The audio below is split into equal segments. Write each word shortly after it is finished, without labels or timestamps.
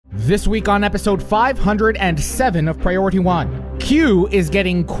This week on episode 507 of Priority One, Q is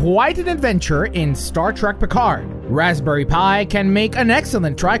getting quite an adventure in Star Trek Picard. Raspberry Pi can make an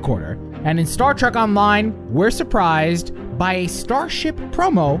excellent tricorder. And in Star Trek Online, we're surprised by a Starship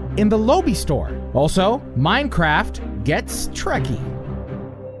promo in the Lobby store. Also, Minecraft gets Trekkie.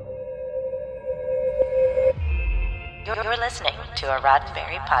 You're listening to a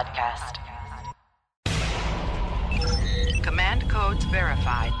Roddenberry podcast. Command codes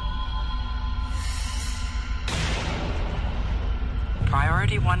verified.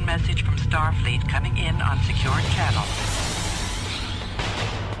 Priority 1 message from Starfleet coming in on secured channel.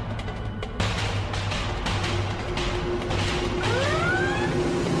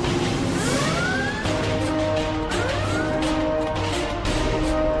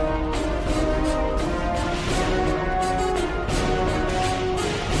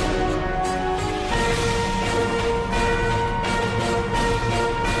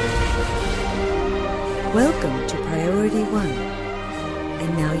 Welcome to Priority One.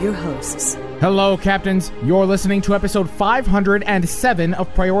 And now your hosts. Hello, Captains. You're listening to episode 507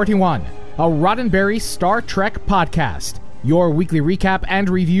 of Priority One, a Roddenberry Star Trek podcast. Your weekly recap and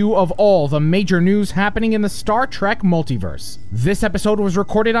review of all the major news happening in the Star Trek multiverse. This episode was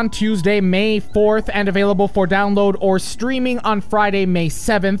recorded on Tuesday, May 4th, and available for download or streaming on Friday, May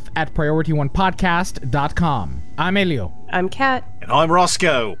 7th at PriorityOnePodcast.com. I'm Elio. I'm Kat. And I'm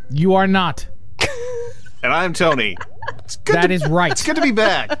Roscoe. You are not. And I'm Tony. That is right. It's good to be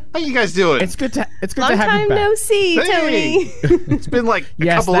back. How you guys doing? It's good to have you Long back. time no see, Tony. It's been like a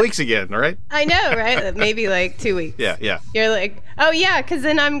couple weeks again, right? I know, right? Maybe like 2 weeks. Yeah. You're like, oh yeah, because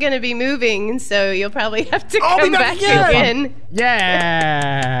then I'm going to be moving, so you'll probably have to come back again.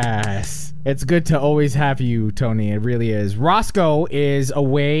 Yes. It's good to always have you, Tony. It really is. Roscoe is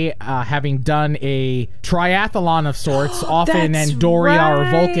away, having done a triathlon of sorts, often That's Andoria or right.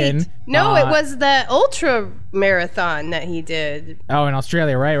 Vulcan. No, it was the ultra marathon that he did. Oh, in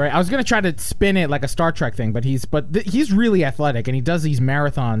Australia, right. I was gonna try to spin it like a Star Trek thing, but he's really athletic, and he does these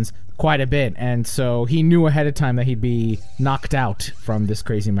marathons quite a bit, and so he knew ahead of time that he'd be knocked out from this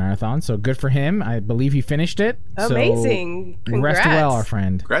crazy marathon. So good for him. I believe he finished it. Amazing. So Congrats. rest well, our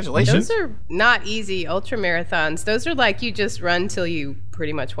friend. Congratulations. Those are not easy ultra marathons. Those are like you just run till you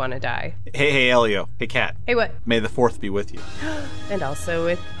pretty much want to die. Hey, Elio. Hey, Kat. Hey, what? May the 4th be with you. And also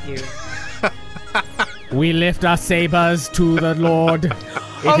with you. We lift our sabers to the Lord.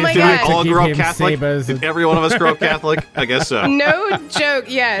 Oh my Did God. we all give grow up him Catholic? sabers. Did every one of us grow up Catholic? I guess so. No joke,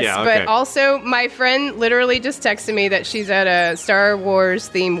 yes. Yeah, okay. But also, my friend literally just texted me that she's at a Star Wars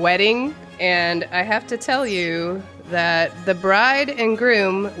themed wedding. And I have to tell you that the bride and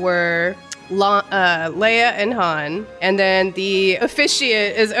groom were Leia and Han. And then the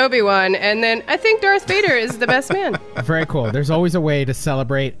officiant is Obi-Wan. And then I think Darth Vader is the best man. Very cool. There's always a way to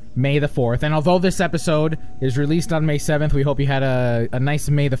celebrate May the 4th. And although this episode is released on May 7th, we hope you had a nice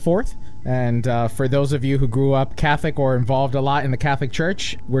May the 4th. And for those of you who grew up Catholic or involved a lot in the Catholic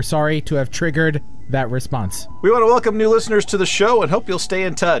Church, we're sorry to have triggered that response. We want to welcome new listeners to the show and hope you'll stay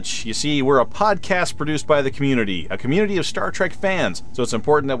in touch. You see, we're a podcast produced by the community, a community of Star Trek fans, so it's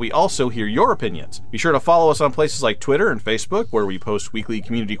important that we also hear your opinions. Be sure to follow us on places like Twitter and Facebook, where we post weekly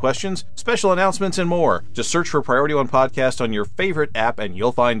community questions, special announcements, and more. Just search for Priority One Podcast on your favorite app and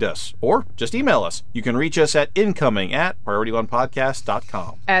you'll find us. Or just email us. You can reach us at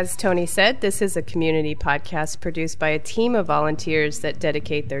incoming@PriorityOnePodcast.com. As Tony said, this is a community podcast produced by a team of volunteers that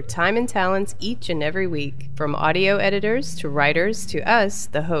dedicate their time and talents each and every week. From audio editors to writers to us,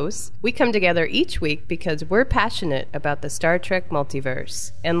 the hosts, we come together each week because we're passionate about the Star Trek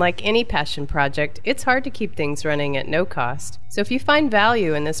multiverse. And like any passion project, it's hard to keep things running at no cost. So if you find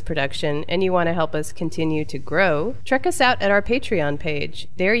value in this production and you want to help us continue to grow, check us out at our Patreon page.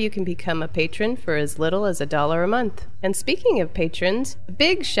 There you can become a patron for as little as $1 a month. And speaking of patrons, a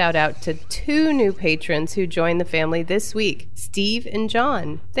big shout out to 2 new patrons who joined the family this week, Steve and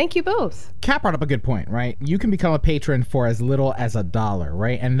John. Thank you both. Kat brought up a good point, right? You can become a patron for as little as $1,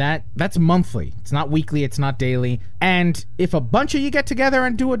 right? And that's monthly. It's not weekly, it's not daily. And if a bunch of you get together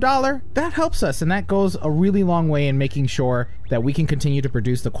and do $1, that helps us, and that goes a really long way in making sure that we can continue to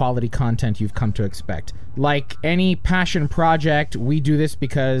produce the quality content you've come to expect. Like any passion project, we do this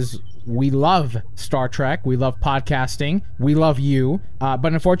because we love Star Trek, we love podcasting, we love you, but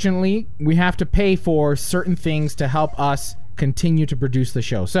unfortunately, we have to pay for certain things to help us continue to produce the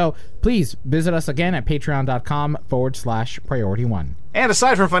show. So please visit us again at patreon.com/Priority One. And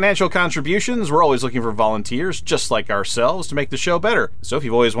aside from financial contributions, we're always looking for volunteers just like ourselves to make the show better. So if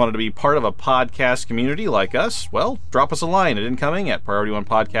you've always wanted to be part of a podcast community like us, well, drop us a line at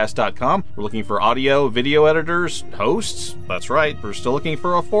incoming@PriorityOnePodcast.com. We're looking for audio, video editors, hosts. That's right, we're still looking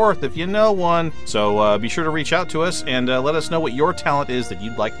for a fourth if you know one. So be sure to reach out to us and let us know what your talent is that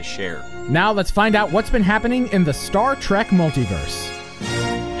you'd like to share. Now let's find out what's been happening in the Star Trek multiverse.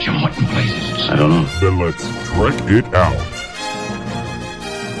 Jim, what in places? I don't know. Then let's trek it out.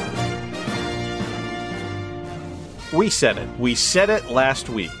 We said it. We said it last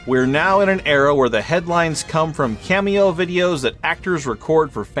week. We're now in an era where the headlines come from cameo videos that actors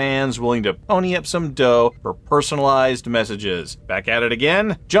record for fans willing to pony up some dough for personalized messages. Back at it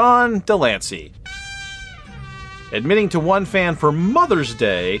again, John Delancey. Admitting to one fan for Mother's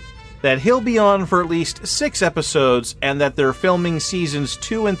Day that he'll be on for at least 6 episodes and that they're filming seasons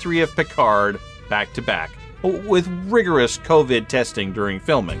 2 and 3 of Picard back to back, with rigorous COVID testing during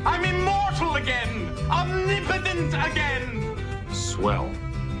filming. I'm immortal again! Omnipotent again! Swell.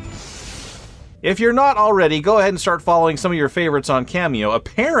 If you're not already, go ahead and start following some of your favorites on Cameo.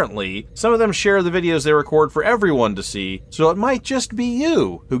 Apparently, some of them share the videos they record for everyone to see, so it might just be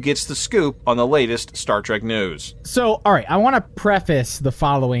you who gets the scoop on the latest Star Trek news. So, all right, I want to preface the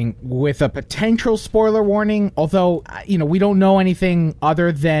following with a potential spoiler warning, although, we don't know anything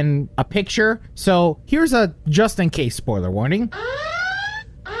other than a picture. So here's a just-in-case spoiler warning.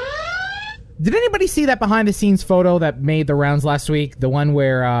 Did anybody see that behind-the-scenes photo that made the rounds last week? The one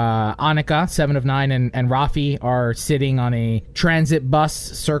where Annika, 7 of 9, and Rafi are sitting on a transit bus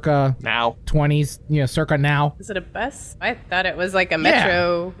circa Now. 20s, circa now. Is it a bus? I thought it was like a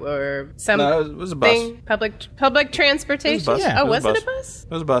metro or something. No, it was a bus. Public transportation. It was a bus. Yeah. Oh, It was was a it a bus?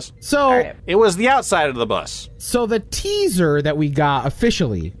 It was a bus. So, All right. It was the outside of the bus. So the teaser that we got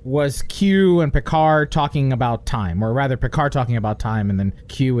officially was Q and Picard talking about time, or rather Picard talking about time and then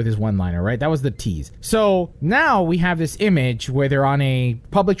Q with his one-liner, right? That was the tease. So now we have this image where they're on a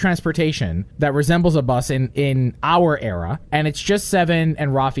public transportation that resembles a bus in our era, and it's just Seven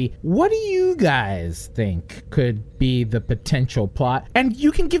and Rafi. What do you guys think could be the potential plot? And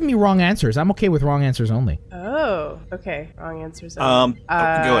you can give me wrong answers. I'm okay with wrong answers only. Oh, okay. Wrong answers. Go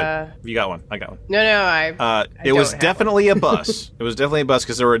ahead. You got one. I got one. No, it was don't have definitely a bus. It was definitely a bus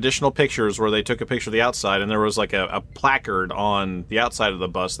because there were additional pictures where they took a picture of the outside, and there was like a placard on the outside of the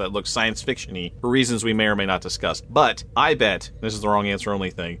bus that looked science fiction-y for reasons we may or may not discuss. But I bet, this is the wrong answer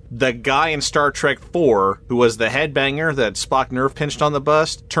only thing, the guy in Star Trek 4 who was the headbanger that Spock nerve pinched on the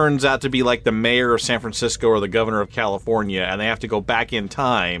bus turns out to be like the mayor of San Francisco or the governor of California, and they have to go back in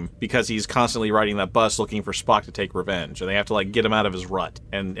time because he's constantly riding that bus looking for Spock to take revenge, and they have to like get him out of his rut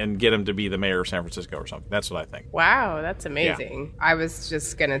and get him to be the mayor of San Francisco or something. That's what I think. Wow, that's amazing. Yeah. I was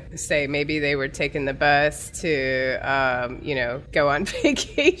just going to say maybe they were taking the bus to, go on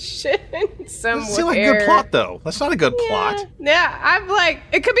vacation somewhere. That's not a good plot, though. That's not a good plot. Yeah, I'm like,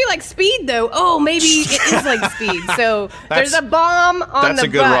 it could be like Speed, though. Oh, maybe it is like Speed. So there's a bomb on the bus. That's a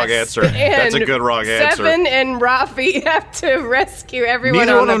good wrong answer. That's a good wrong answer. Seven and Rafi have to rescue everyone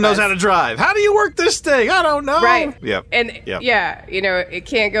Neither on one the of them knows bus. how to drive. How do you work this thing? I don't know. Right. Yeah. And, it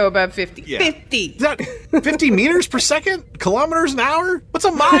can't go above 50. Yeah. 50. Is that 50 meters per second? Kilometers an hour? What's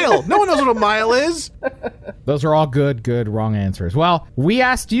a mile? No one knows what a mile is. Those are all good wrong answers. Well, we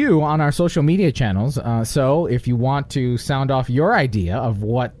asked you on our social media channels, so if you want to sound off your idea of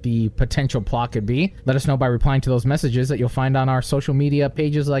what the potential plot could be, let us know by replying to those messages that you'll find on our social media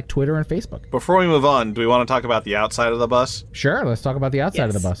pages like Twitter and Facebook. Before we move on, do we want to talk about the outside of the bus? Sure, let's talk about the outside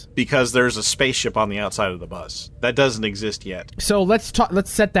of the bus. Because there's a spaceship on the outside of the bus. That doesn't exist yet. So let's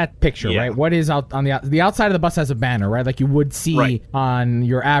set that picture, right? What is out on the outside of the bus has a banner, right? Like you would see on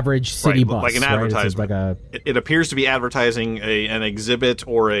your average city bus. Like an advertisement. It appears to be advertising an exhibit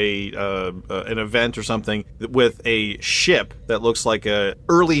or an event or something with a ship that looks like a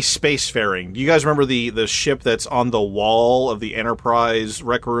early spacefaring. Do you guys remember the ship that's on the wall of the Enterprise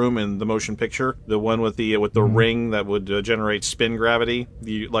rec room in the motion picture? The one with the ring that would generate spin gravity?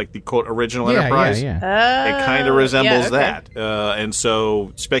 The quote original Enterprise? Yeah. It kind of resembles that. And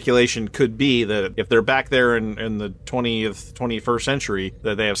so speculation could be that if they're back there in the 21st century,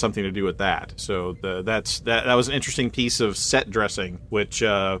 that they have something to do with that. So that was an interesting piece of set dressing, which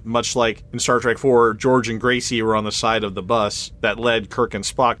much like in Star Trek 4, George and Gracie were on the side of the bus that led Kirk and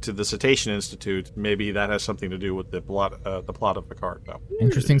Spock to the Cetacean Institute. Maybe that has something to do with the plot of Picard. So.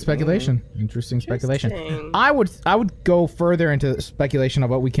 Interesting speculation. I would go further into speculation of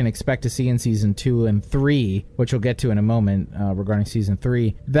what we can expect to see in season 2 and 3, which we'll get to in a moment regarding season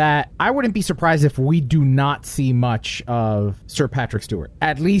 3. That I wouldn't be surprised if we do not see much of Sir Patrick Stewart.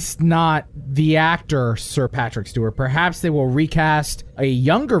 At least not the actor Sir Patrick Stewart. Perhaps they will recast a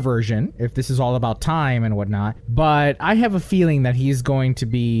younger version, if this is all about time and whatnot. But I have a feeling that he's going to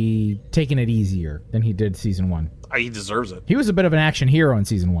be taking it easier than he did season 1. He deserves it. He was a bit of an action hero in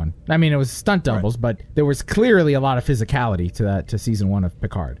season 1. I mean, it was stunt doubles, but there was clearly a lot of physicality to season 1 of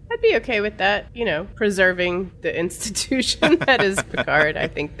Picard. I'd be okay with that, preserving the institution that is Picard. I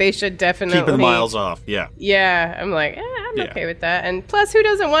think they should definitely... Keeping miles off, yeah. Yeah, I'm like, I'm okay with that. And plus, who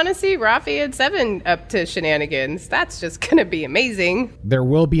doesn't want to see Rafi and Seven up to shenanigans? That's just going to be amazing. There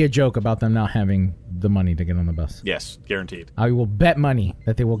will be a joke about them not having the money to get on the bus. Yes, guaranteed. I will bet money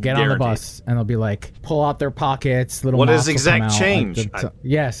that they will get on the bus and they'll be like, pull out their pockets, little. What is exact change?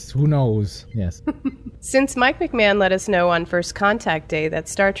 Yes, who knows? Yes. Since Mike McMahon let us know on First Contact Day that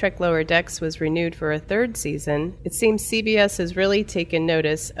Star Trek Lower Decks was renewed for a 3rd season, it seems CBS has really taken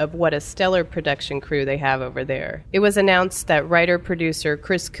notice of what a stellar production crew they have over there. It was announced that writer-producer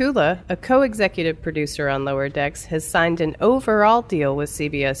Chris Kula, a co-executive producer on Lower Decks, has signed an overall deal with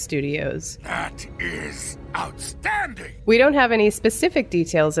CBS Studios. That is outstanding. We don't have any specific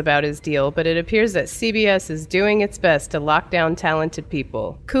details about his deal, but it appears that CBS is doing its best to lock down talented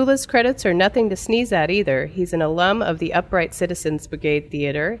people. Kula's credits are nothing to sneeze at either. He's an alum of the Upright Citizens Brigade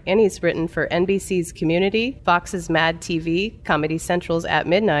Theater, and he's written for NBC's Community, Fox's Mad TV, Comedy Central's At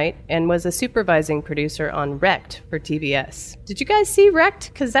Midnight, and was a supervising producer on Wrecked for TBS. Did you guys see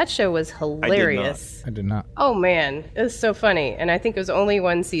Wrecked? Because that show was hilarious. I did not. Oh man, it was so funny, and I think it was only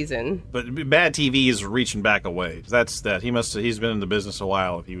 1 season. But Mad TV is reaching back a ways. That's that. He's been in the business a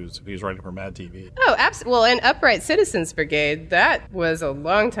while. If he was writing for Mad TV. Oh, absolutely. Well, and Upright Citizens Brigade, that was a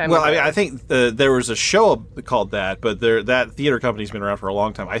long time ago. Well, I think there was a show called that, but that theater company's been around for a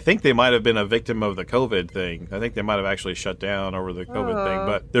long time. I think they might have been a victim of the COVID thing. I think they might have actually shut down over the COVID thing.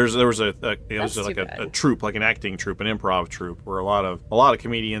 But there was a troupe, like an acting troupe, an improv troupe, where a lot of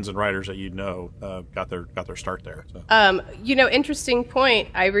comedians and writers that got their start there. So. Interesting point.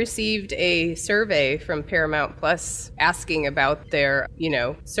 I received a survey from Paramount Plus asking about their,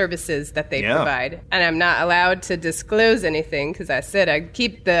 services that they provide. And I'm not allowed to disclose anything because I said I'd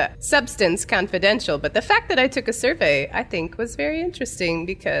keep the substance confidential. But the fact that I took a survey, I think, was very interesting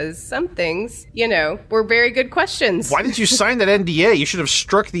because some things, were very good questions. Why did you sign that NDA? You should have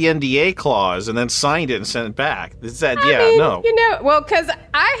struck the NDA clause and then signed it and sent it back. Well, because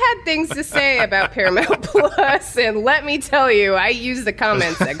I had things to say about Paramount Plus, and let me tell you, I use the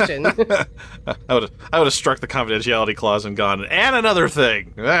comment section. I would have struck the confidentiality clause and gone, and another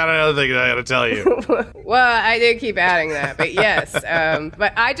thing I got to tell you. Well, I did keep adding that, but yes.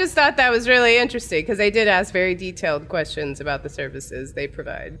 But I just thought that was really interesting because they did ask very detailed questions about the services they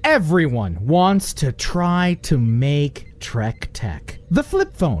provide. Everyone wants to try to make Trek tech. The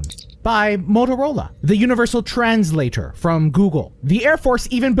flip phone by Motorola. The Universal Translator from Google. The Air Force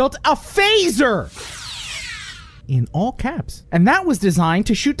even built a phaser! In all caps. And that was designed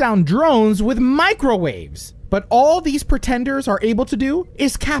to shoot down drones with microwaves. But all these pretenders are able to do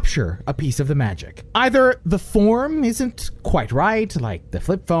is capture a piece of the magic. Either the form isn't quite right, like the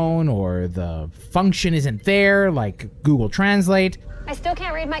flip phone, or the function isn't there, like Google Translate. I still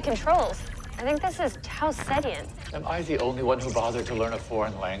can't read my controls. I think this is Tausedian. Am I the only one who bothered to learn a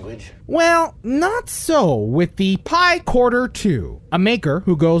foreign language? Well, not so with the Pi Quarter 2. A maker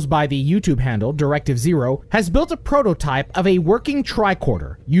who goes by the YouTube handle Directive Zero has built a prototype of a working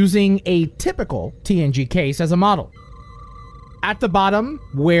tricorder using a typical TNG case as a model. At the bottom,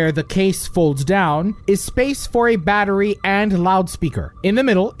 where the case folds down, is space for a battery and loudspeaker. In the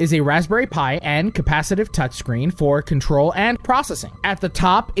middle is a Raspberry Pi and capacitive touchscreen for control and processing. At the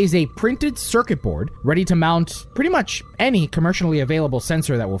top is a printed circuit board ready to mount pretty much any commercially available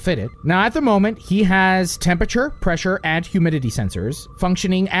sensor that will fit it. Now, at the moment, he has temperature, pressure, and humidity sensors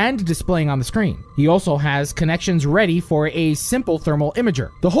functioning and displaying on the screen. He also has connections ready for a simple thermal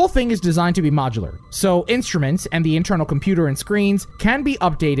imager. The whole thing is designed to be modular, so instruments and the internal computer and screens can be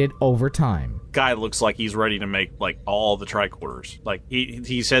updated over time. Guy looks like he's ready to make like all the tricorders. Like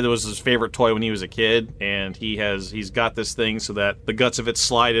he said it was his favorite toy when he was a kid, and he's got this thing so that the guts of it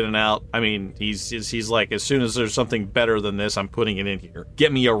slide in and out. I mean, he's like, as soon as there's something better than this, I'm putting it in here.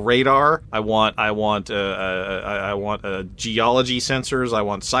 Get me a radar. I want geology sensors. I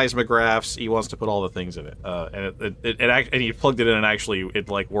want seismographs. He wants to put all the things in it. And he plugged it in and actually it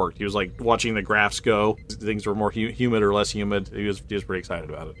like worked. He was like watching the graphs go. Things were more humid or less humid. He was pretty excited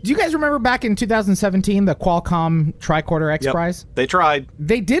about it. Do you guys remember back in 2017, the Qualcomm Tricorder X Yep. Prize? They tried.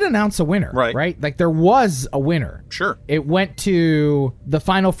 They did announce a winner, right? Like there was a winner. Sure. It went to the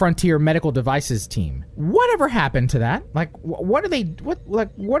Final Frontier Medical Devices team. Whatever happened to that? Like, what have they done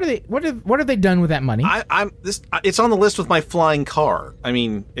with that money? It's on the list with my flying car. I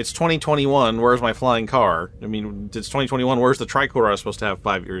mean, it's 2021. Where's my flying car? I mean, it's 2021. Where's the tricorder I was supposed to have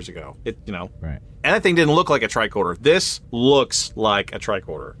 5 years ago? Right. And that thing didn't look like a tricorder. This looks like a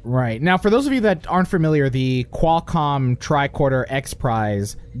tricorder. Right. Now, for those of you that aren't familiar, the Qualcomm Tricorder X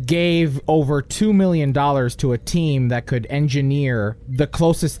Prize gave over $2 million to a team that could engineer the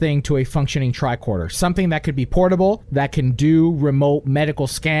closest thing to a functioning tricorder. Something that could be portable, that can do remote medical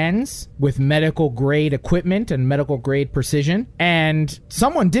scans with medical-grade equipment and medical-grade precision. And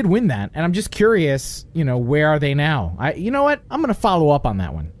someone did win that. And I'm just curious, where are they now? You know what? I'm going to follow up on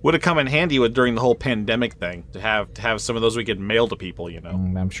that one. Would have come in handy during the whole pandemic thing to have some of those we could mail to people,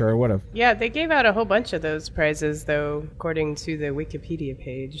 I'm sure it would have. Yeah, they gave out a whole bunch of those prizes, though, according to the Wikipedia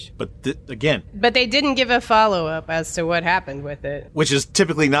page. But again... But they didn't give a follow-up as to what happened with it. Which is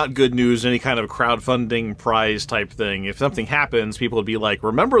typically not good news, any kind of crowdfunding prize type thing. If something happens, people would be like,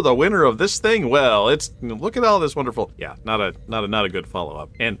 remember the winner of this thing? Well, it's... look at all this wonderful... Yeah, not a good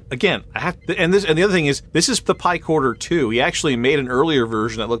follow-up. And again, and the other thing is, this is the Picorder 2. He actually made an earlier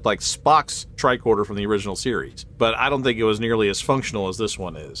version that looked like Spock's tricorder from the original series, but I don't think it was nearly as functional as this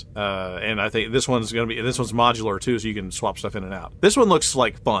one is. And I think this one's modular too, so you can swap stuff in and out. This one looks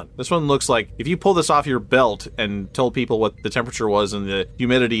like fun. This one looks like if you pull this off your belt and told people what the temperature was and the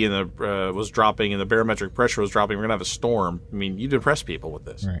humidity and was dropping and the barometric pressure was dropping, we're gonna have a storm. I mean, you'd impress people with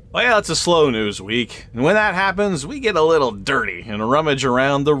this. Right. Well, yeah, it's a slow news week, and when that happens, we get a little dirty and rummage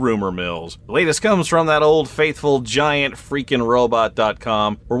around the rumor mills. The latest comes from that old faithful giant freaking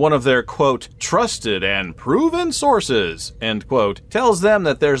robot.com, where one of their quote trusted and proven sources, end quote, tells them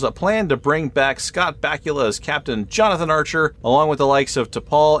that there's a plan to bring back Scott Bakula as Captain Jonathan Archer, along with the likes of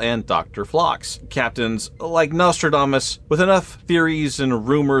T'Pol and Dr. Phlox. Captains like Nostradamus, with enough theories and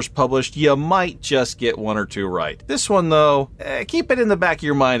rumors published, you might just get one or two right. This one, though, keep it in the back of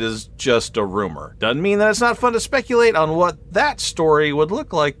your mind as just a rumor. Doesn't mean that it's not fun to speculate on what that story would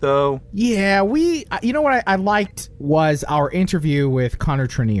look like, though. Yeah, you know what I liked was our interview with Connor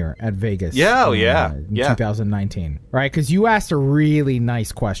Trenier at Vegas. In 2019, right? Because you asked a really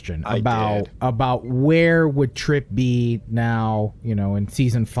nice question about where would Trip be now, in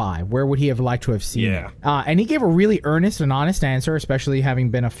season 5. Where would he have liked to have seen it? And he gave a really earnest and honest answer, especially having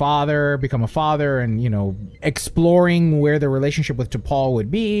been become a father, and exploring where the relationship with T'Pol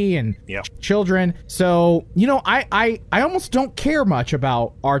would be and children. So I almost don't care much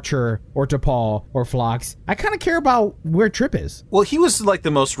about Archer or T'Pol or Phlox. I kind of care about where Trip is. Well, he was like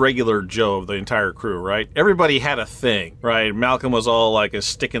the most regular Joe of the entire crew, right? Everybody had a thing, right? Malcolm was all like a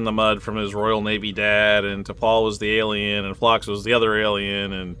stick in the mud from his Royal Navy dad, and T'Pol was the alien, and Phlox was the other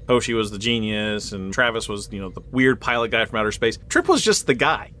alien, and Hoshi was the genius, and Travis was, the weird pilot guy from outer space. Trip was just the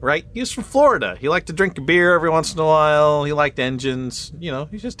guy, right? He was from Florida. He liked to drink a beer every once in a while. He liked engines.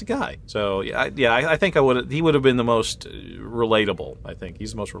 He's just a guy. So, I think he would have been the most relatable, I think.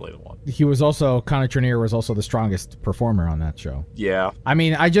 He's the most relatable one. Connor Trenier was also the strongest performer on that show. Yeah. I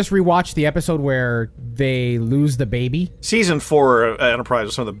mean, I just rewatched the episode where they lose the baby. Season 4 Enterprise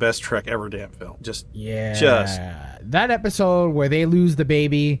was some of the best Trek ever damn film. That episode where they lose the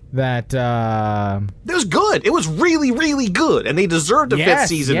baby, that it was good. It was really, really good, and they deserved a fifth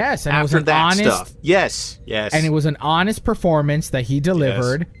season. Yes, and after it was that honest stuff. Yes, and it was an honest performance that he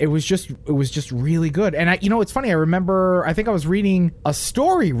delivered. Yes. It was just really good. And it's funny. I remember. I think I was reading a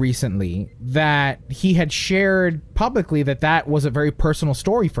story recently that he had shared publicly that was a very personal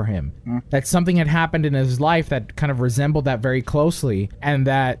story for him. That something had happened in his life that kind of resembled that very closely, and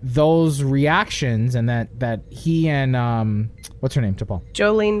that those reactions, and that he and what's her name, T'Pol?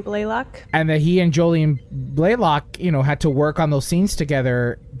 Jolene Blaylock. And that he and Jolene Blaylock, had to work on those scenes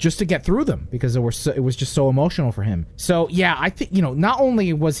together just to get through them, because it was just so emotional for him. So yeah, I think not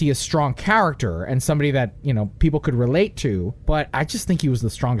only was he a strong character and somebody that people could relate to, but I just think he was the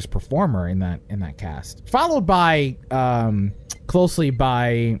strongest performer in that cast, followed by closely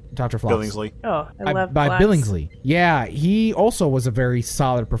by Dr. Phlox. Billingsley. Oh, I love by Phlox. Billingsley. Yeah, he also was a very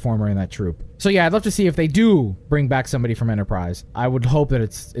solid performer in that troupe. So yeah, I'd love to see if they do bring back somebody from Enterprise. I would hope that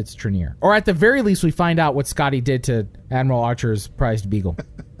it's Trenier, or at the very least, we find out what Scotty did to Admiral Archer's prized beagle.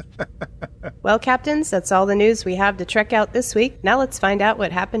 Well, Captains, that's all the news we have to Trek out this week. Now let's find out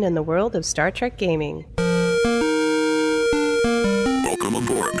what happened in the world of Star Trek gaming. Welcome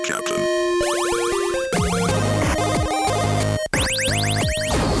aboard, Captain.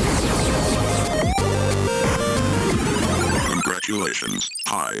 Congratulations,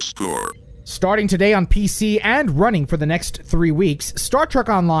 high score. Starting today on PC and running for the next 3 weeks, Star Trek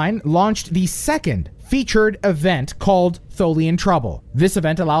Online launched the second featured event called Tholian Trouble. This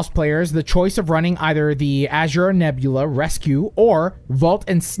event allows players the choice of running either the Azure Nebula Rescue or Vault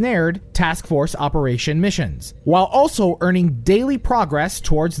Ensnared Task Force Operation missions, while also earning daily progress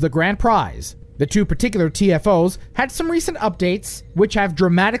towards the grand prize. The two particular TFOs had some recent updates which have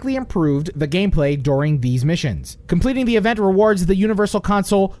dramatically improved the gameplay during these missions. Completing the event rewards the Universal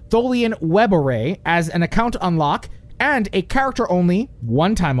Console Tholian Web Array as an account unlock and a character-only,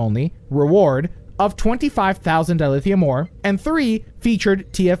 one-time-only, reward of 25,000 dilithium ore and 3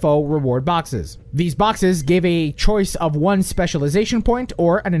 featured TFO reward boxes. These boxes gave a choice of 1 specialization point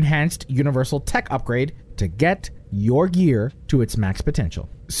or an enhanced universal tech upgrade to get your gear to its max potential.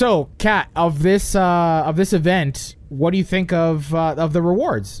 So, Kat, of this event, what do you think of the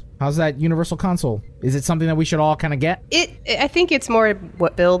rewards? How's that Universal Console? Is it something that we should all kind of get? I think it's more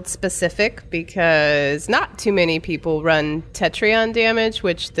build specific because not too many people run Tetrion damage,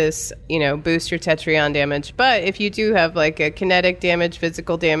 which this, boosts your Tetrion damage. But if you do have like a kinetic damage,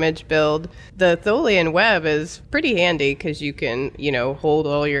 physical damage build, the Tholian Web is pretty handy because you can, hold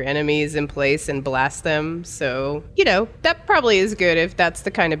all your enemies in place and blast them. So, that probably is good if that's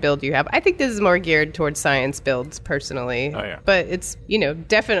the kind of build you have. I think this is more geared towards science builds personally. Oh, yeah. But it's,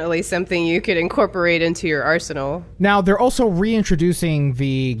 definitely something you could incorporate into your arsenal. Now, they're also reintroducing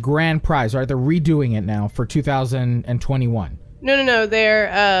the grand prize, right? They're redoing it now for 2021. No.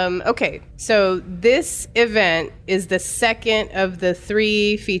 They're, okay. So this event is the second of the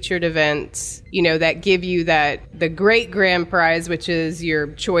 3 featured events, that give you the great grand prize, which is your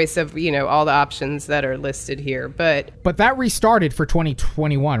choice of, all the options that are listed here. But that restarted for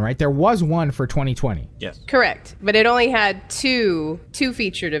 2021, right? There was one for 2020. Yes. Correct. But it only had two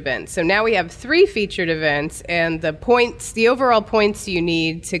featured events. So now we have 3 featured events, and the overall points you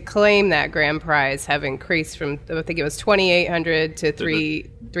need to claim that grand prize have increased from, I think it was 2,800 to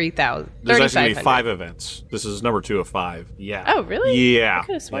 3,000. There's actually going to be 5 events. This is number 2 of 5. Yeah. Oh, really? Yeah. I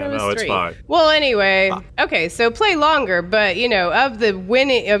could have sworn it no, was 3. It's 5. Well, anyway, okay, so play longer, but, of the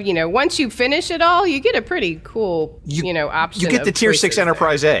winning, once you finish it all, you get a pretty cool, option. You get the Tier 6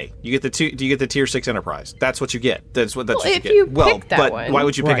 Enterprise there. A. You get the Tier 6 Enterprise. That's what you get. That's what you if get. You pick that one. Why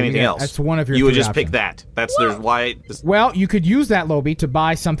would you pick anything else? That's one of your You would 3 just options. pick that. There's why. Well, you could use that, Lobby, to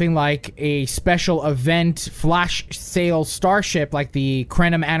buy something like a special event flash sale starship like the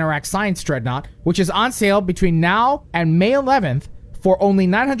Krenim Anorak Science Dreadnought, which is on sale between now and May 11th for only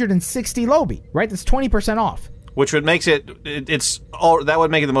 960 Lobby, right? That's 20% off. Which would makes that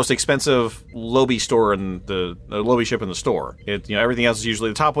would make it the most expensive Lobby store in the Lobby ship in the store. Everything else is usually,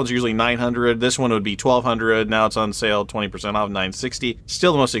 the top one's usually 900. This one would be 1,200. Now it's on sale 20% off, 960.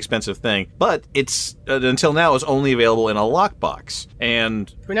 Still the most expensive thing, but it's until now is only available in a lockbox.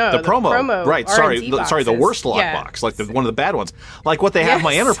 And the promo right? R&D Sorry, the worst lockbox, like one of the bad ones, like what they have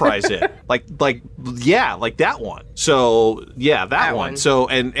my Enterprise in, like that one. So yeah, that one. So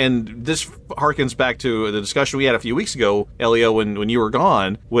and this harkens back to the discussion we had a few weeks ago, Elio, when you were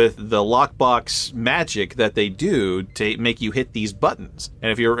gone, with the lockbox magic that they do to make you hit these buttons.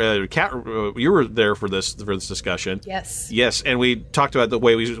 And if you're you were there for this discussion. Yes, and we talked about the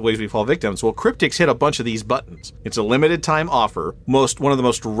ways we fall victims. Well, Cryptics hit a bunch of these buttons. It's a limited time offer. One of the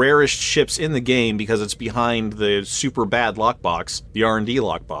most rarest ships in the game because it's behind the super bad lockbox, the R&D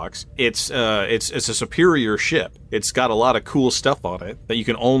lockbox. It's a superior ship. It's got a lot of cool stuff on it that you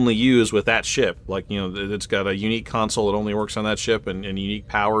can only use with that ship. Like, it's got a unique console that only works on that ship and unique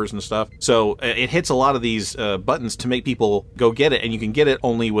powers and stuff. So it hits a lot of these buttons to make people go get it, and you can get it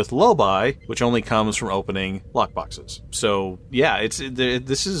only with low-buy, which only comes from opening lockboxes. So yeah,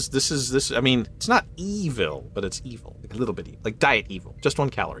 this is. I mean, it's not evil, but it's evil, like a little bit evil, like diet evil, just 1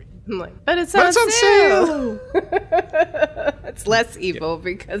 calorie. But it's on sale. It's less evil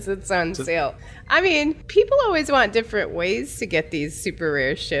because it's on sale. I mean, people always want different ways to get these super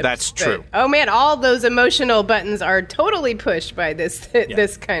rare ships. That's true. Oh man, all those emotional buttons are totally pushed by this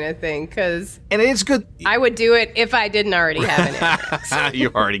kind of thing. And it's good. I would do it if I didn't already have an Enterprise.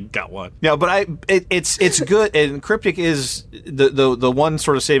 You already got one. No, but it's good. And Cryptic is the one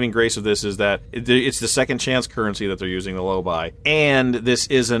sort of saving grace of this is that it's the second chance currency that they're using, the low buy, and this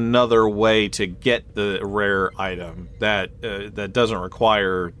is another way to get the rare item that doesn't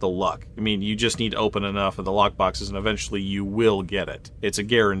require the luck. I mean, you just need to open enough of the lockboxes, and eventually you will get it. It's a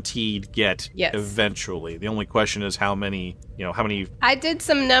guaranteed get. Yes. Eventually. The only question is how many. I did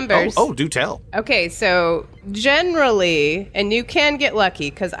some numbers. Oh, do tell. Okay, so generally, and you can get lucky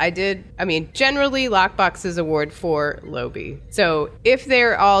because generally lockboxes award 4 Lobby. So if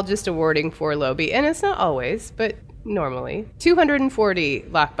they're all just awarding 4 Lobby, and it's not always, but normally. 240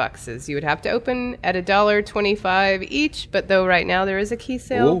 lockboxes you would have to open at $1.25 each, but though right now there is a key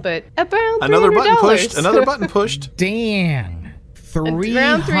sale, but about $300. Another button pushed. Dang.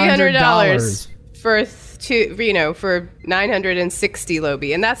 Around $300 for 960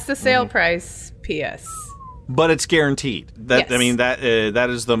 Lobi, and that's the sale price. PS. But it's guaranteed. That Yes. I mean, that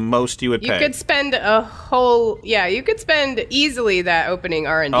is the most you would pay. You could spend you could spend easily that opening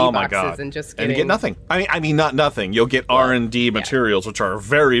R&D boxes and just getting... And get nothing. I mean, not nothing. You'll get R&D materials, which are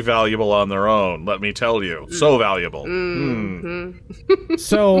very valuable on their own, let me tell you. So valuable.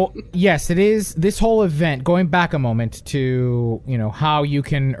 So, yes, it is this whole event, going back a moment to, how you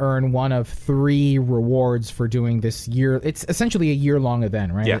can earn one of 3 rewards for doing this year. It's essentially a year-long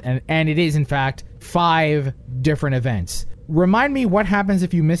event, right? Yeah. And it is, in fact, 5 different events. Remind me what happens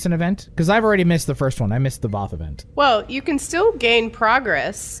if you miss an event? Because I've already missed the first one. I missed the Voth event. Well, you can still gain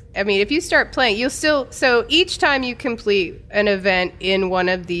progress. I mean, if you start playing, you'll still... So each time you complete an event in one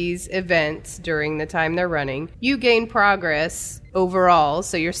of these events during the time they're running, you gain progress overall.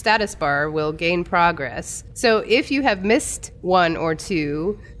 So your status bar will gain progress. So if you have missed 1 or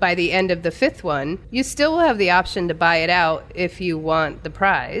 2 by the end of the 5th one, you still will have the option to buy it out if you want the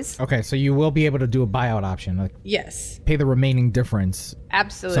prize. Okay, so you will be able to do a buyout option. Like Yes. pay the remaining difference.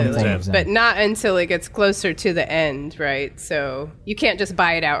 Absolutely. But not until it gets closer to the end, right? So you can't just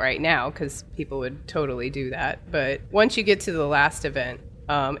buy it out right now because people would totally do that. But once you get to the last event,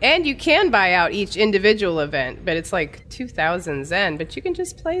 and you can buy out each individual event, but it's like 2,000 Zen, but you can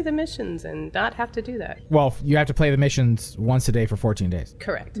just play the missions and not have to do that. Well, you have to play the missions once a day for 14 days.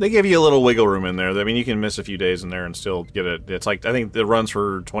 Correct. They give you a little wiggle room in there. I mean, you can miss a few days in there and still get it. It's like, I think it runs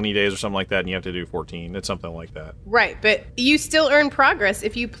for 20 days or something like that, and you have to do 14. It's something like that. Right, but you still earn progress.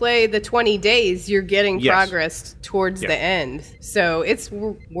 If you play the 20 days, you're getting progress towards the end. So it's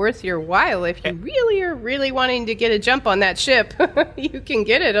worth your while. If you really are really wanting to get a jump on that ship, you can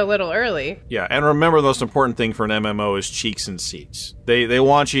get it a little early. Yeah, and remember, the most important thing for an MMO is cheeks and seats. They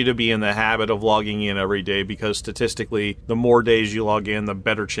want you to be in the habit of logging in every day, because statistically, the more days you log in, the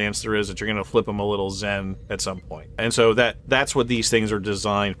better chance there is that you're going to flip them a little Zen at some point. And so that's what these things are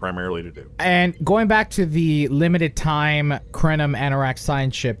designed primarily to do. And going back to the limited time Krenim Anorak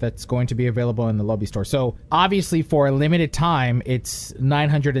science ship that's going to be available in the Lobi store. So obviously for a limited time, it's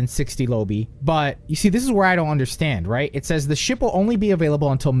 960 Lobi. But you see, this is where I don't understand, right? It says the ship will only be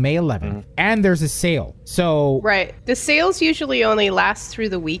available until May 11th, and there's a sale. So right, the sales usually only last through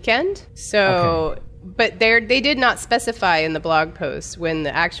the weekend. So, but they did not specify in the blog post when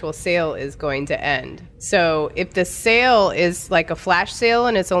the actual sale is going to end. So if the sale is like a flash sale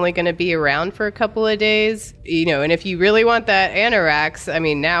and it's only going to be around for a couple of days, and if you really want that Anorax, I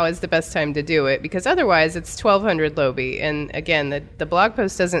mean, now is the best time to do it, because otherwise it's 1,200 Lobi. And again, the blog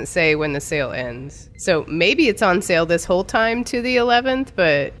post doesn't say when the sale ends. So maybe it's on sale this whole time to the 11th,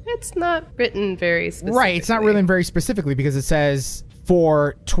 but it's not written very specifically. Right, it's not written very specifically, because it says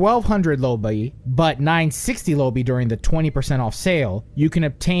for 1,200 Lobi, but 960 Lobi during the 20% off sale, you can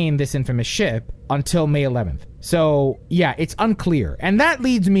obtain this infamous ship until May 11th. So, yeah, it's unclear. And that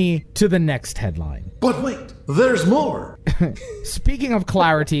leads me to the next headline. But wait, there's more. Speaking of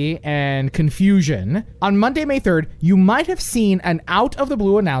clarity and confusion, on Monday, May 3rd, you might have seen an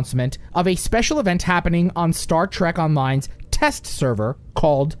out-of-the-blue announcement of a special event happening on Star Trek Online's test server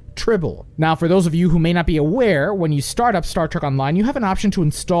called Tribble. Now, for those of you who may not be aware, when you start up Star Trek Online, you have an option to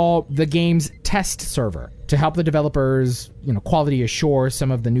install the game's test server to help the developers, quality assure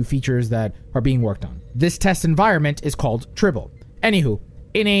some of the new features that are being worked on. This test environment is called Tribble. Anywho,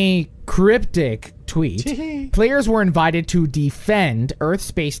 in a cryptic tweet, players were invited to defend Earth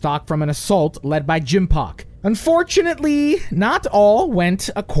Space Dock from an assault led by Jimpock. Unfortunately, not all went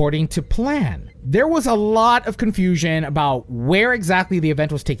according to plan. There was a lot of confusion about where exactly the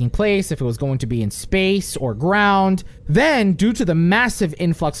event was taking place, if it was going to be in space or ground. Then, due to the massive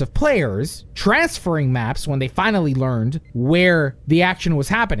influx of players transferring maps when they finally learned where the action was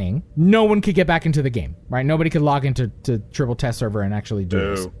happening, no one could get back into the game, right? Nobody could log into Tribble Test Server and actually do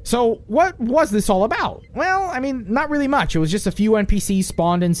this. So what was this all about? Well, I mean, not really much. It was just a few NPCs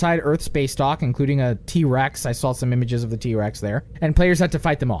spawned inside Earth Space Dock, including a T-Rex. I saw some images of the T-Rex there, and players had to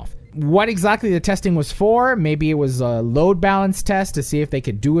fight them off. What exactly the testing was for, maybe it was a load balance test to see if they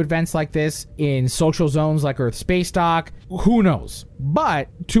could do events like this in social zones like Earth Space Dock. Who knows? But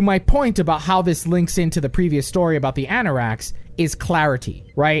to my point about how this links into the previous story about the Anorax is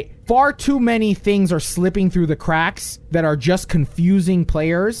clarity, right? Far too many things are slipping through the cracks that are just confusing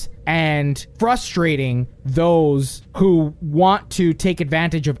players and frustrating those who want to take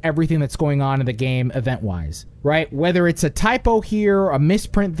advantage of everything that's going on in the game event-wise, right? Whether it's a typo here, a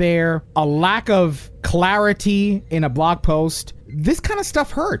misprint there, a lack of clarity in a blog post, this kind of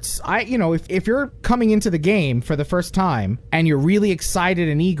stuff hurts. If you're coming into the game for the first time and you're really excited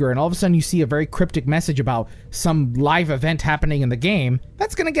and eager, and all of a sudden you see a very cryptic message about some live event happening in the game,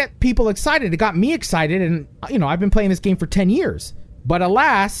 that's going to get people excited. It got me excited, and I've been playing this game for 10 years. But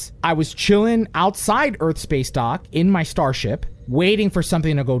alas, I was chilling outside Earth Space Dock in my starship, waiting for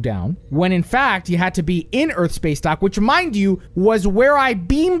something to go down, when in fact you had to be in Earth Space Dock, which, mind you, was where I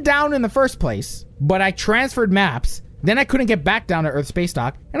beamed down in the first place, but I transferred maps. Then I couldn't get back down to Earth Space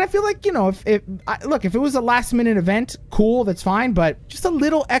Dock. And I feel like, if it was a last minute event, cool, that's fine. But just a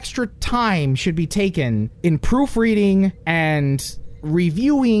little extra time should be taken in proofreading and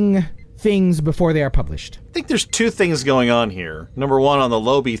reviewing things before they are published. I think there's two things going on here. Number one, on the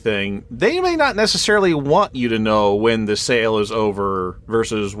Lobby thing, they may not necessarily want you to know when the sale is over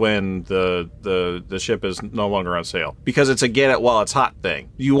versus when the ship is no longer on sale, because it's a get it while it's hot thing.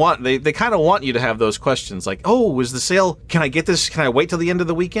 They kind of want you to have those questions like, oh, is the sale? Can I get this? Can I wait till the end of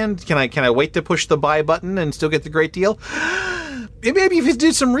the weekend? Can I wait to push the buy button and still get the great deal? Maybe if you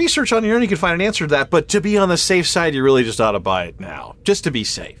did some research on your own, you could find an answer to that. But to be on the safe side, you really just ought to buy it now, just to be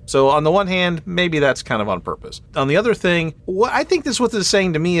safe. So on the one hand, maybe that's kind of on purpose. On the other thing, what I think what this is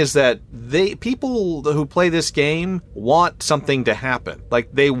saying to me is that people who play this game want something to happen.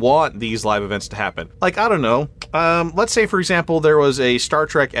 Like, they want these live events to happen. Like, I don't know. Let's say, for example, there was a Star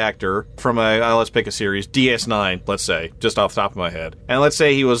Trek actor from let's pick a series, DS9, let's say, just off the top of my head. And let's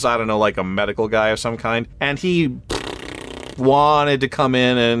say he was, I don't know, like a medical guy of some kind. And he wanted to come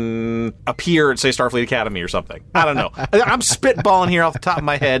in and appear at, say, Starfleet Academy or something. I don't know. I'm spitballing here off the top of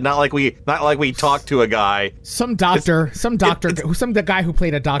my head. Not like we talked to a guy. Some guy who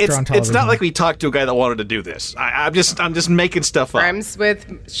played a doctor on television. It's not like we talked to a guy that wanted to do this. I'm just making stuff up. Rhymes with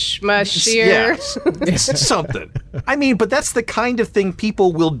Schmushir. Yeah, something. I mean, but that's the kind of thing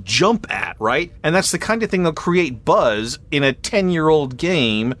people will jump at, right? And that's the kind of thing that'll create buzz in a 10-year-old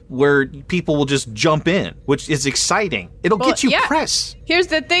game where people will just jump in, which is exciting. It'll get you press. Here's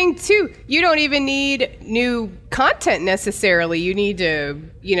the thing, too. You don't even need new content necessarily. You need to,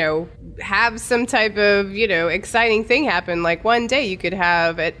 have some type of, exciting thing happen. Like one day you could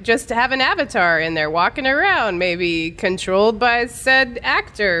have an avatar in there walking around, maybe controlled by said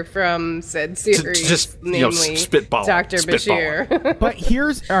actor from said series, namely spitball, Dr. Bashir.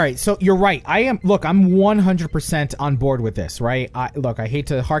 But all right, so you're right. I'm 100% on board with this, right? I hate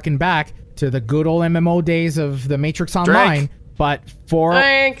to harken back to the good old MMO days of the Matrix Online, but for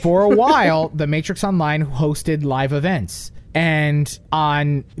a while, the Matrix Online hosted live events. And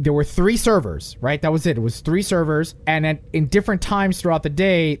there were 3 servers, right? That was it. It was 3 servers, and in different times throughout the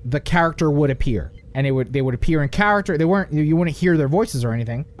day, the character would appear, and they would appear in character. You wouldn't hear their voices or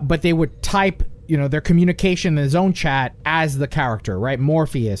anything, but they would type, their communication in the zone chat as the character, right?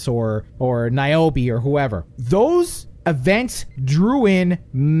 Morpheus or Niobe or whoever. Those events drew in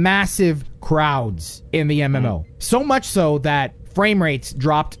massive crowds in the MMO. So much so that frame rates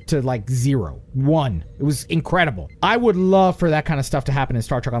dropped to like 0, 1. It was incredible. I would love for that kind of stuff to happen in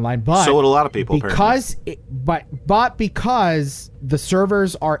Star Trek Online, but so would a lot of people. Because the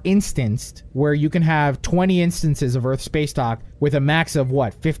servers are instanced, where you can have 20 instances of Earth Space Dock with a max of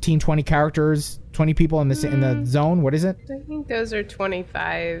 15, 20 characters, 20 people in the zone. What is it? I think those are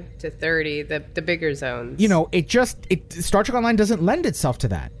 25 to 30, the bigger zones. Star Trek Online doesn't lend itself to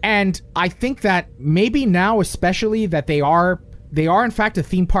that. And I think that maybe now, especially, that they are in fact a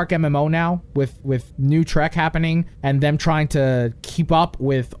theme park MMO now, with new Trek happening and them trying to keep up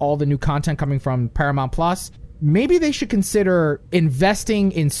with all the new content coming from Paramount Plus. Maybe they should consider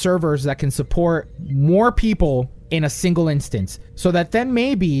investing in servers that can support more people in a single instance, so that then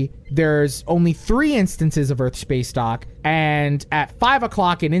maybe there's only 3 instances of Earth Space Dock, and at 5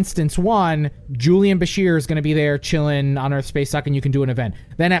 o'clock in instance 1, Julian Bashir is going to be there chilling on Earth Space Dock, and you can do an event.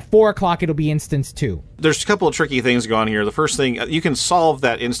 Then at 4 o'clock, it'll be instance 2. There's a couple of tricky things going on here. The first thing, you can solve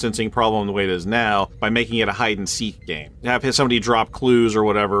that instancing problem the way it is now by making it a hide-and-seek game. Have somebody drop clues or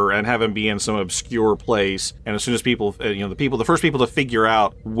whatever, and have him be in some obscure place, and as soon as people, the first people to figure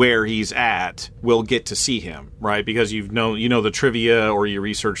out where he's at will get to see him, right? Because you know the trivia, or you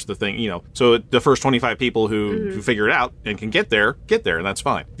research the thing, you know. So the first 25 people who figure it out and can get there, and that's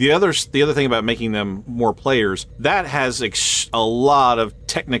fine. The other thing about making them more players, that has a lot of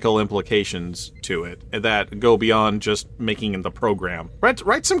technical implications to it that go beyond just making the program.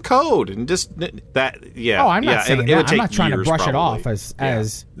 Write some code and just that. Yeah. Oh, I'm not saying that. I'm not trying to brush it off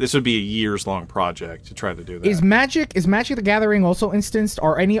as this would be a years-long project to try to do that. Is Magic the Gathering also instanced?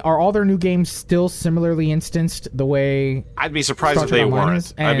 Are all their new games still similarly instanced the way? I'd be surprised if they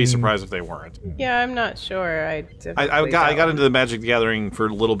weren't. I'd be surprised if they weren't. Yeah, I'm not sure. I got into the Magic the Gathering for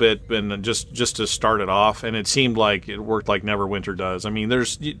a little bit, and just to start it off, and it seemed like it worked like Neverwinter does. I mean,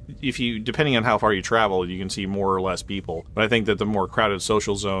 depending on how far you travel, you can see more or less people. But I think that the more crowded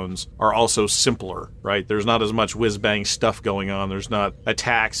social zones are also simpler, right? There's not as much whiz-bang stuff going on. There's not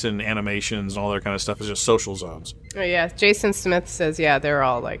attacks and animations and all that kind of stuff. It's just social zones. Oh, yeah. Jason Smith says, they're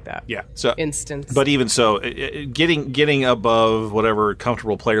all like that. Yeah. So instance. But even so, getting above whatever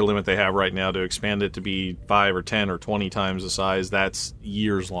comfortable player limit they have right now to expand it to be 5 or 10 or 20 times the size, that's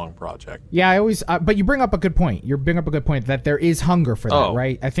years-long project. Yeah, I always. But you bring up a good point. That there is hunger for that,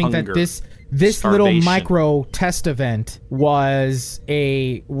 right? I think that this little micro test event was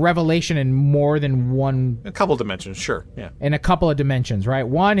a revelation in more than one... A couple dimensions, sure, yeah. In a couple of dimensions, right?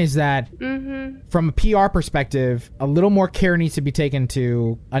 One is that, from a PR perspective, a little more care needs to be taken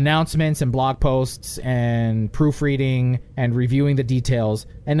to announcements and blog posts and proofreading and reviewing the details.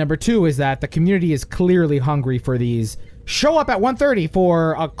 And number two is that the community is clearly hungry for these. Show up at 1:30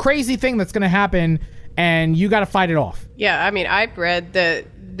 for a crazy thing that's going to happen, and you got to fight it off. Yeah, I mean, I've read that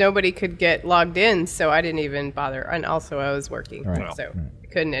nobody could get logged in, so I didn't even bother. And also, I was working, so I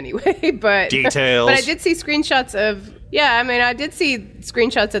couldn't anyway. But details. But I did see screenshots of. Yeah, I mean, I did see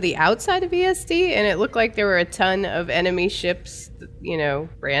screenshots of the outside of ESD, and it looked like there were a ton of enemy ships. You know,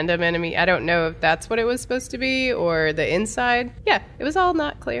 random enemy. I don't know if that's what it was supposed to be or the inside. Yeah, it was all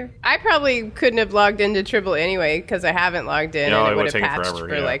not clear. I probably couldn't have logged into Tribble anyway because I haven't logged in, and it would have patched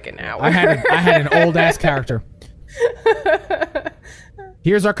for like an hour. I had an old ass character.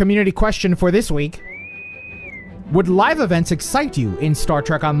 Here's our community question for this week. Would live events excite you in Star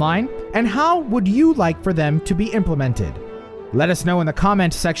Trek Online, and how would you like for them to be implemented? Let us know in the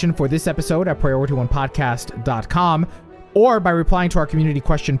comment section for this episode at PriorityOnePodcast.com, or by replying to our community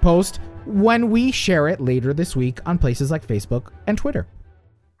question post when we share it later this week on places like Facebook and Twitter.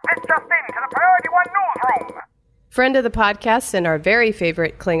 It's just in to the Priority One newsroom. Friend of the podcast and our very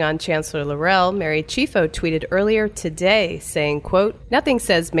favorite Klingon Chancellor L'Rell, Mary Chieffo, tweeted earlier today saying, quote, "Nothing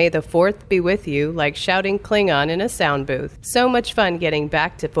says May the 4th be with you like shouting Klingon in a sound booth. So much fun getting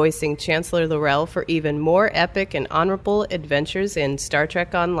back to voicing Chancellor L'Rell for even more epic and honorable adventures in Star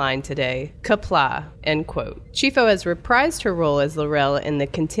Trek Online today. Qapla'," end quote. Chieffo has reprised her role as L'Rell in the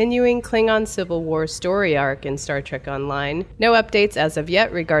continuing Klingon Civil War story arc in Star Trek Online. No updates as of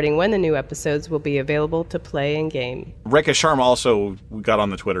yet regarding when the new episodes will be available to play and game. Rekha Sharma also got on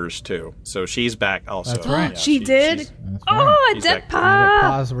the Twitters too, so she's back also. That's right. Yeah, she did? That's right. Oh, Adet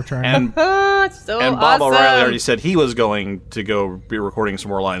Pa's return. And so and Bob awesome. O'Reilly already said he was going to go be recording some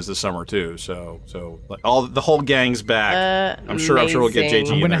more lines this summer too. So like, the whole gang's back. I'm sure we'll get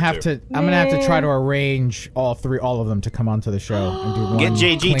JG. I'm gonna have to try to arrange all of them to come onto the show and do one. Get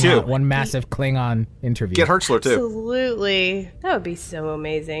JG Klingon, too. One massive Klingon interview. Get Hertzler too. Absolutely. That would be so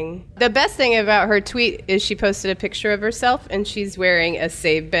amazing. The best thing about her tweet is she posted a picture of herself and she's wearing a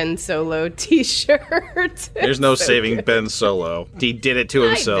Save Ben Solo t-shirt. There's no saving Ben Solo. He did it to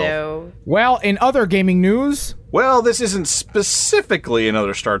himself. I know. Well, in other gaming news... Well, this isn't specifically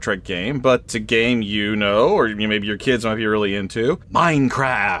another Star Trek game, but it's a game you know, or maybe your kids might be really into.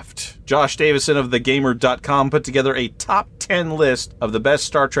 Minecraft. Josh Davison of thegamer.com put together a top 10 list of the best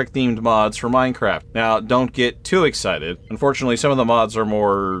Star Trek themed mods for Minecraft. Now, don't get too excited. Unfortunately, some of the mods are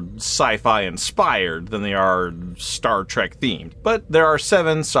more sci-fi inspired than they are Star Trek themed. But there are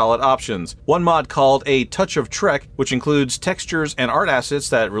 7 solid options. One mod called A Touch of Trek, which includes textures and art assets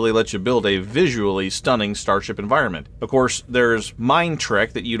that really let you build a visually stunning starship environment. Of course, there's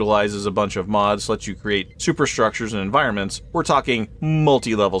Mindtrek that utilizes a bunch of mods, lets you create superstructures and environments. We're talking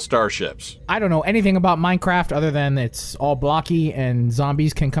multi-level starships. I don't know anything about Minecraft other than it's all blocky and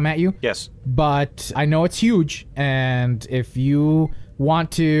zombies can come at you. Yes. But I know it's huge, and if you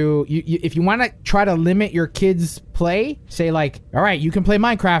want to if you want to try to limit your kids' play, say like, all right, you can play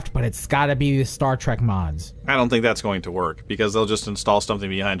Minecraft, but it's got to be the Star Trek mods. I don't think that's going to work because they'll just install something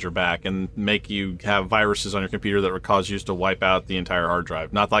behind your back and make you have viruses on your computer that would cause you to wipe out the entire hard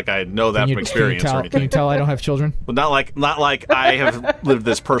drive. Not like I know that from experience or anything. Can you tell I don't have children? Well, not like I have lived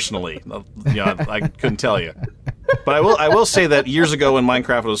this personally. You know, I couldn't tell you. But I will say that years ago when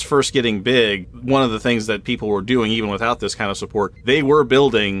Minecraft was first getting big, one of the things that people were doing, even without this kind of support, they were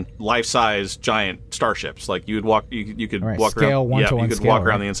building life-size giant starships. Like you could walk scale, around, one-to-one you could scale, walk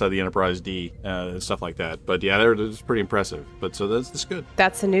around right? the inside of the Enterprise D and stuff like that. But yeah, it's pretty impressive. But so that's good.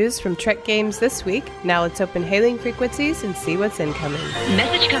 That's the news from Trek Games this week. Now let's open hailing frequencies and see what's incoming.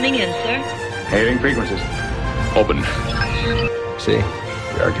 Message coming in, sir. Hailing frequencies. Open. See,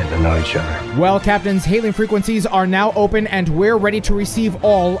 we are getting to know each other. Well, Captains, hailing frequencies are now open, and we're ready to receive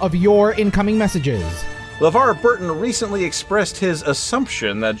all of your incoming messages. LeVar Burton recently expressed his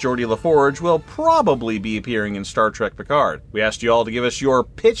assumption that Geordi LaForge will probably be appearing in Star Trek Picard. We asked you all to give us your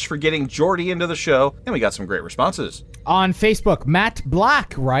pitch for getting Geordi into the show, and we got some great responses. On Facebook, Matt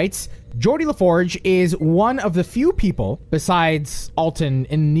Black writes, Geordi LaForge is one of the few people, besides Alton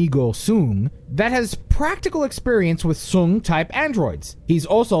Inigo Soong, that has practical experience with Soong-type androids. He's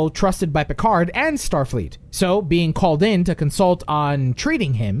also trusted by Picard and Starfleet, so being called in to consult on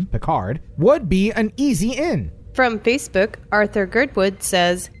treating him, Picard, would be an easy in. From Facebook, Arthur Girdwood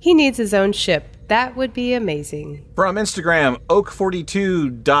says he needs his own ship. That would be amazing. From Instagram,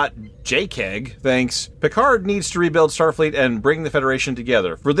 oak42.jkeg thanks. Picard needs to rebuild Starfleet and bring the Federation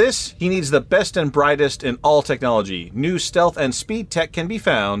together. For this, he needs the best and brightest in all technology. New stealth and speed tech can be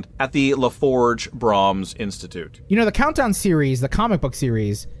found at the LaForge Brahms Institute. You know, the Countdown series, the comic book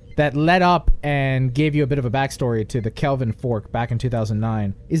series, that led up and gave you a bit of a backstory to the Kelvin Fork back in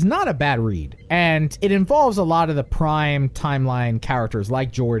 2009 is not a bad read. And it involves a lot of the prime timeline characters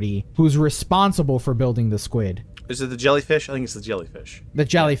like Geordi, who's responsible for building the squid. Is it the jellyfish? I think it's the jellyfish. The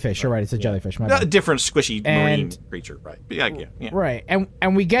jellyfish, you're right, it's a jellyfish. My bad. A different squishy marine creature, right? But yeah. Right, and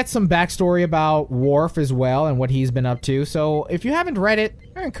we get some backstory about Worf as well and what he's been up to, so if you haven't read it,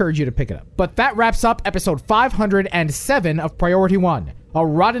 I encourage you to pick it up. But that wraps up episode 507 of Priority One, a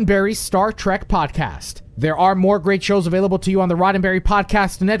Roddenberry Star Trek podcast. There are more great shows available to you on the Roddenberry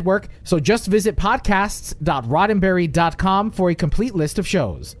Podcast Network, so just visit podcasts.roddenberry.com for a complete list of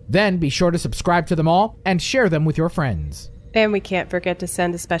shows. Then be sure to subscribe to them all and share them with your friends. And we can't forget to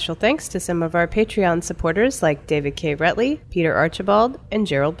send a special thanks to some of our Patreon supporters like David K. Rutley, Peter Archibald, and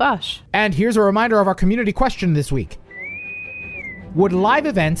Gerald Bosch. And here's a reminder of our community question this week. Would live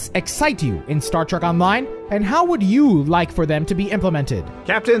events excite you in Star Trek Online, and how would you like for them to be implemented?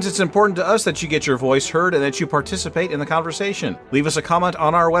 Captains, it's important to us that you get your voice heard and that you participate in the conversation. Leave us a comment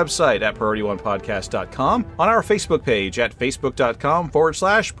on our website at PriorityOnePodcast.com, on our Facebook page at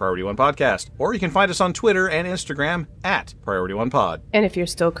Facebook.com/PriorityOnePodcast, or you can find us on Twitter and Instagram at PriorityOnePod. And if you're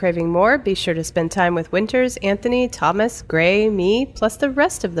still craving more, be sure to spend time with Winters, Anthony, Thomas, Gray, me, plus the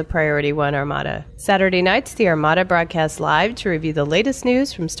rest of the Priority One Armada. Saturday nights, the Armada broadcasts live to review the latest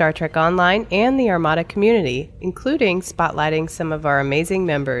news from Star Trek Online and the Armada community, including spotlighting some of our amazing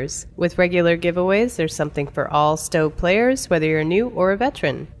members. With regular giveaways, there's something for all Stowe players, whether you're new or a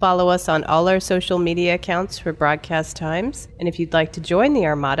veteran. Follow us on all our social media accounts for broadcast times, and if you'd like to join the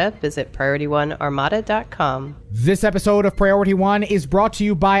Armada, visit PriorityOneArmada.com. This episode of Priority One is brought to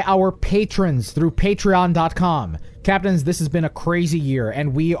you by our patrons through Patreon.com. Captains, this has been a crazy year,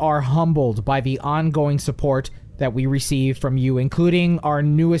 and we are humbled by the ongoing support that we receive from you, including our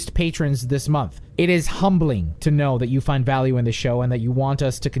newest patrons this month. It is humbling to know that you find value in the show and that you want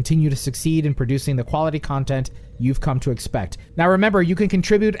us to continue to succeed in producing the quality content you've come to expect. Now remember, you can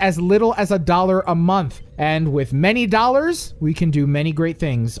contribute as little as $1 a month, and with many dollars, we can do many great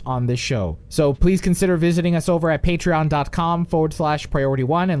things on this show. So please consider visiting us over at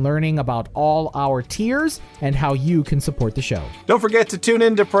patreon.com/PriorityOne and learning about all our tiers and how you can support the show. Don't forget to tune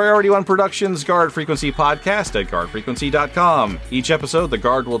in to Priority One Productions' Guard Frequency podcast at guardfrequency.com. Each episode, the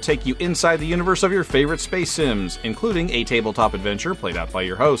Guard will take you inside the universe of your favorite space sims, including a tabletop adventure played out by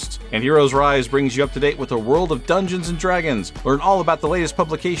your hosts. And Heroes Rise brings you up to date with the world of Dungeons and Dragons. Learn all about the latest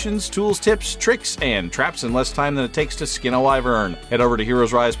publications, tools, tips, tricks, and traps in less time than it takes to skin a wyvern. Head over to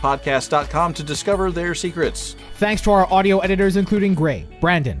heroesrisepodcast.com to discover their secrets. Thanks to our audio editors, including Gray,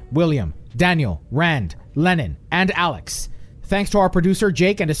 Brandon, William, Daniel, Rand, Lennon, and Alex. Thanks to our producer,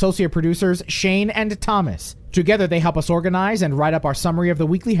 Jake, and associate producers, Shane and Thomas. Together, they help us organize and write up our summary of the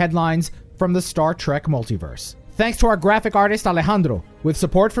weekly headlines from the Star Trek multiverse. Thanks to our graphic artist, Alejandro, with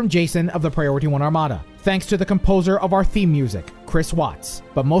support from Jason of the Priority One Armada. Thanks to the composer of our theme music, Chris Watts.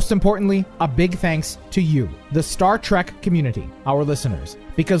 But most importantly, a big thanks to you, the Star Trek community, our listeners.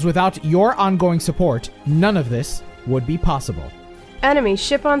 Because without your ongoing support, none of this would be possible. Enemy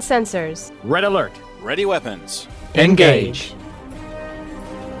ship on sensors. Red alert. Ready weapons. Engage.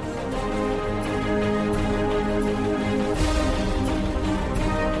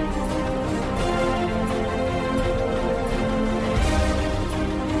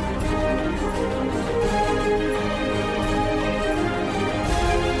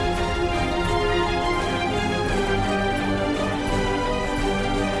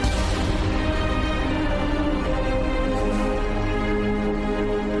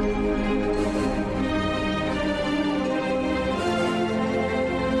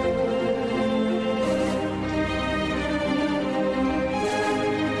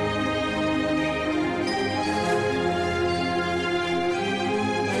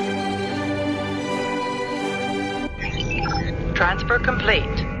 Transfer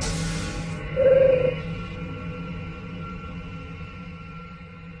complete.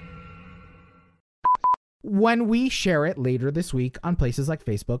 When we share it later this week on places like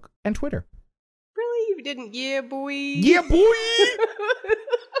Facebook and Twitter. Really? You didn't? Yeah, boy. Yeah, boy.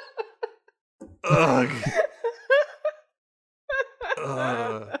 Ugh.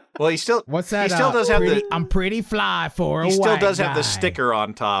 Well, he still. What's that? He still does have the. I'm pretty fly for a He still white does have the guy. sticker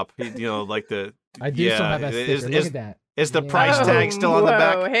on top. Like the. I do still have that sticker. Look at that. Is the price tag still on the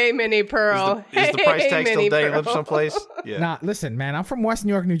back? Hey, Minnie Pearl. Is the price tag Hey, still Minnie dangling Pearl. someplace? Yeah. Nah, listen, man. I'm from West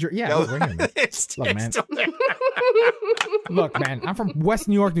New York, New Jersey. Yeah, look, right here, man. Look, man. still there. Look, man. I'm from West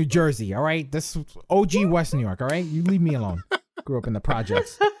New York, New Jersey. All right, this is OG West New York. All right, you leave me alone. Grew up in the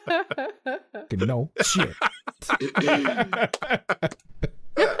projects. No shit.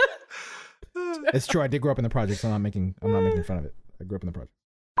 It's true. I did grow up in the projects. I'm not making fun of it. I grew up in the projects.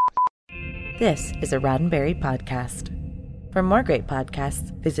 This is a Roddenberry podcast. For more great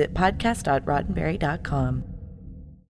podcasts, visit podcast.roddenberry.com.